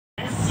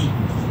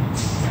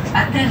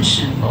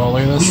Attention. Oh,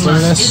 look at this, look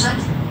at this.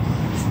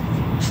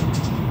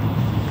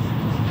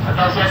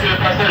 Attention to the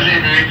passagers,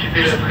 veuillez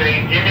quitter le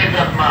train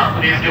immédiatement.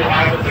 Please get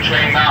out of the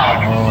train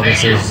now.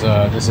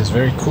 Oh, this is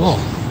very cool.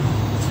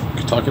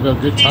 Talk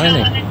about good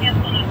timing.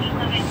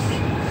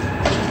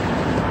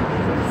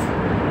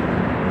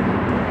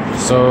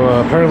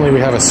 So apparently we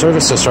have a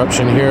service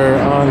disruption here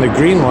on the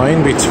green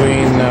line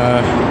between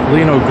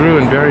Lino Gru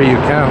and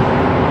Berry-UQAM.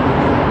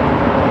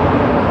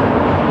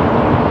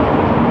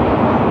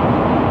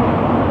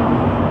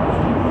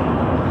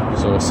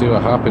 So we'll see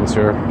what happens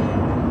here.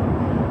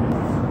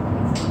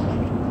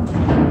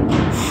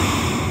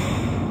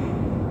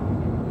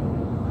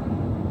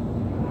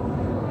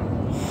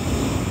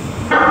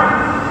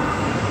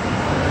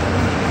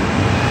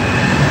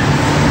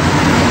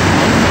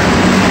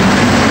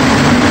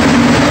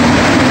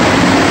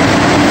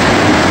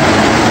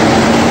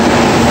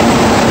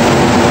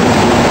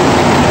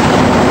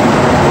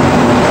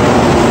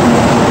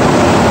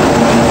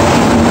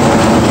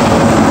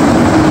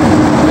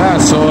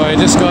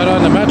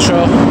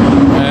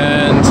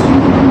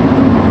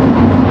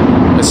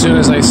 As soon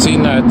as I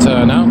seen that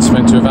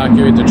announcement to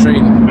evacuate the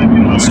train,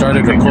 I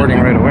started recording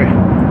right away.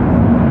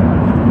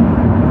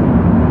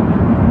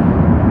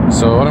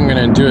 So what I'm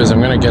going to do is I'm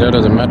going to get out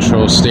of the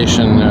metro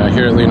station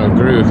here at Lino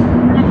Gru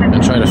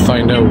and try to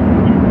find out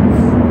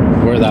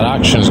where that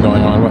action is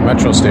going on, what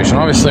metro station.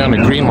 Obviously on the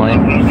green line.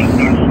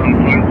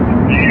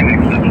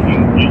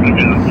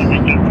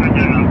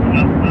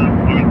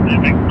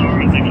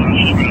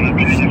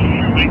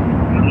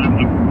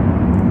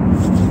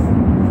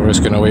 We're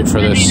just going to wait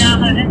for this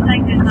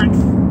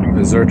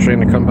Azure train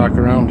to come back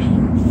around.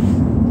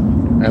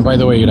 And by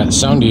the way, that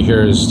sound you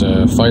hear is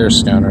the fire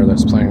scanner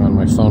that's playing on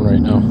my phone right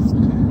now.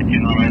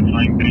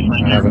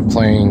 I have it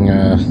playing,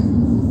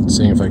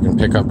 seeing if I can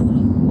pick up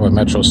what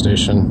metro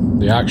station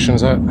the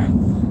action's at.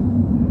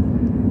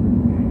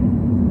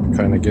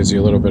 Kind of gives you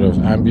a little bit of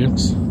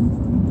ambience.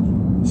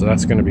 So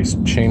that's going to be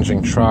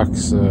changing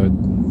tracks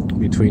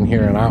between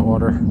here and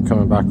Atwater,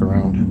 coming back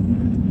around.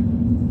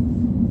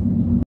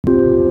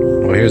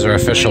 Well, here's our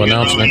official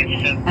announcement.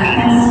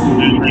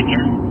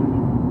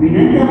 Une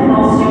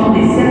intervention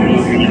des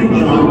services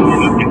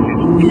d'urgence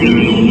vous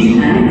dirige à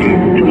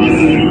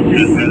l'intervention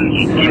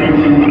sur la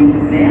ligne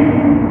verte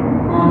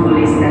entre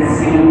les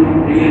stations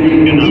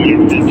Lyon-Gru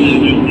et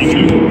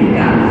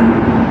Berry-UQAM.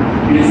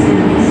 Le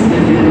service de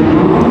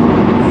développement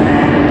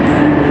vers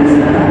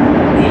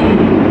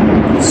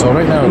 22h. So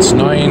right now it's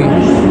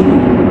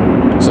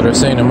 9. So they're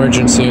saying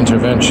emergency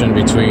intervention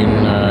between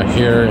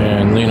here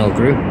and Lino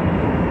Gru.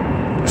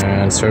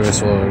 And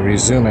service will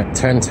resume at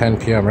 10:10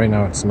 p.m. Right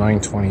now it's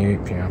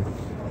 9:28 p.m.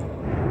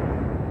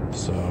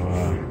 So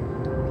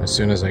as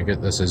soon as I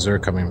get this Azure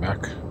coming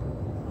back,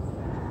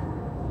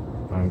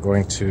 I'm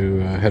going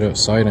to head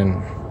outside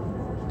and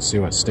see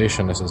what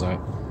station this is at.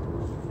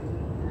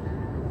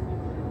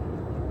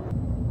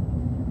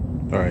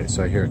 Alright,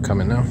 so I hear it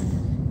coming now.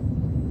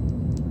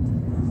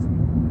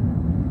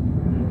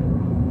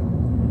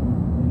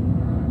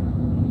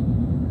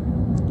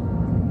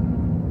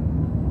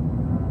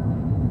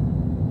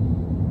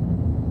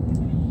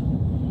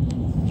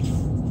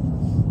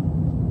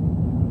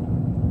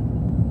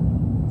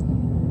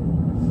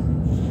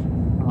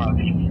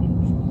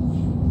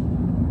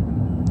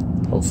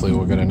 Hopefully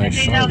we'll get a nice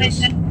shot of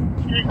this.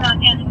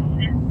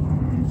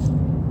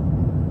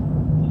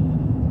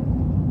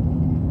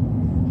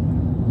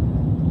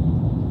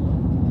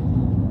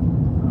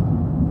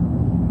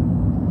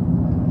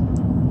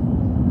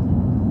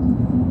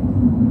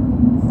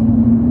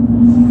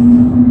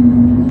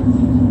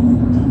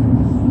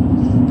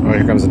 Oh,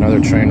 here comes another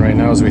train right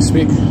now as we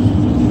speak.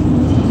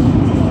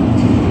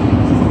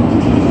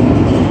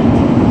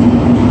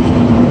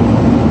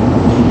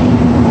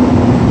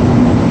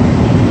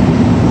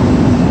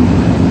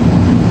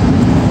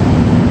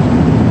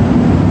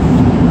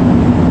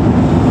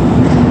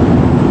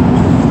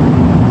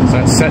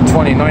 Set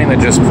 29 that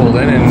just pulled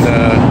in, and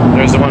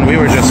there's the one we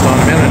were just on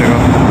a minute ago.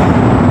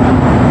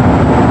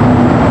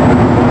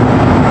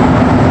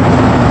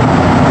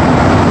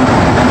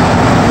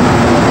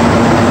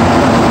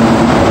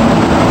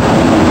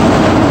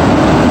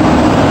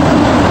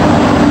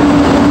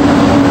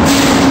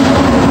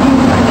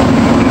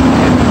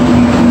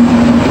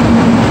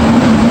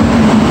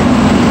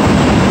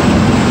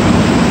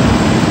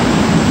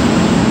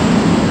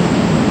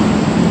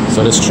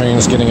 So this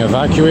train's getting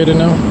evacuated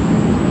now.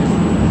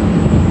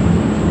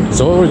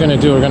 So what we're going to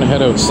do, we're going to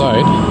head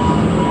outside,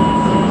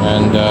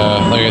 and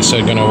like I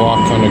said, going to walk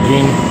on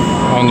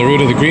the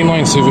route of the green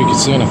line, see if we can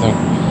see anything.